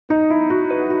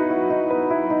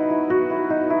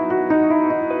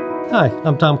Hi,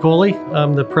 I'm Tom Coley.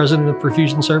 I'm the president of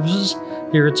Perfusion Services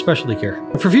here at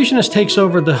SpecialtyCare. A perfusionist takes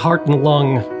over the heart and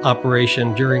lung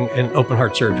operation during an open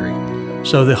heart surgery.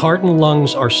 So the heart and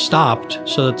lungs are stopped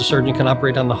so that the surgeon can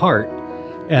operate on the heart,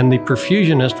 and the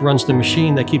perfusionist runs the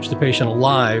machine that keeps the patient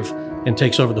alive and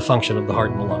takes over the function of the heart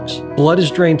and the lungs. Blood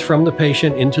is drained from the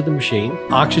patient into the machine.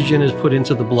 Oxygen is put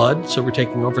into the blood, so we're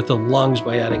taking over the lungs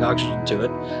by adding oxygen to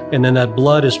it. And then that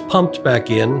blood is pumped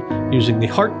back in using the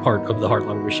heart part of the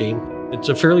heart-lung machine. It's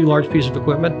a fairly large piece of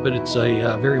equipment, but it's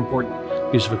a very important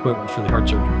piece of equipment for the heart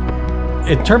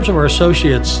surgery. In terms of our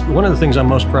associates, one of the things I'm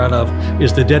most proud of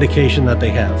is the dedication that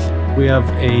they have. We have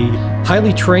a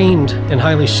highly trained and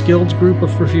highly skilled group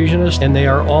of perfusionists, and they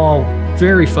are all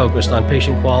very focused on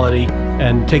patient quality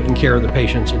and taking care of the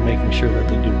patients and making sure that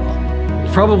they do well.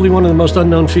 It's probably one of the most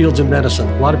unknown fields in medicine.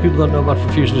 A lot of people don't know about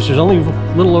perfusionists. There's only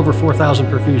a little over 4,000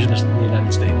 perfusionists in the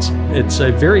United States. It's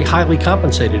a very highly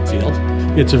compensated field.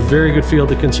 It's a very good field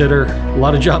to consider, a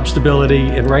lot of job stability,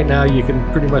 and right now you can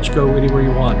pretty much go anywhere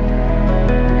you want.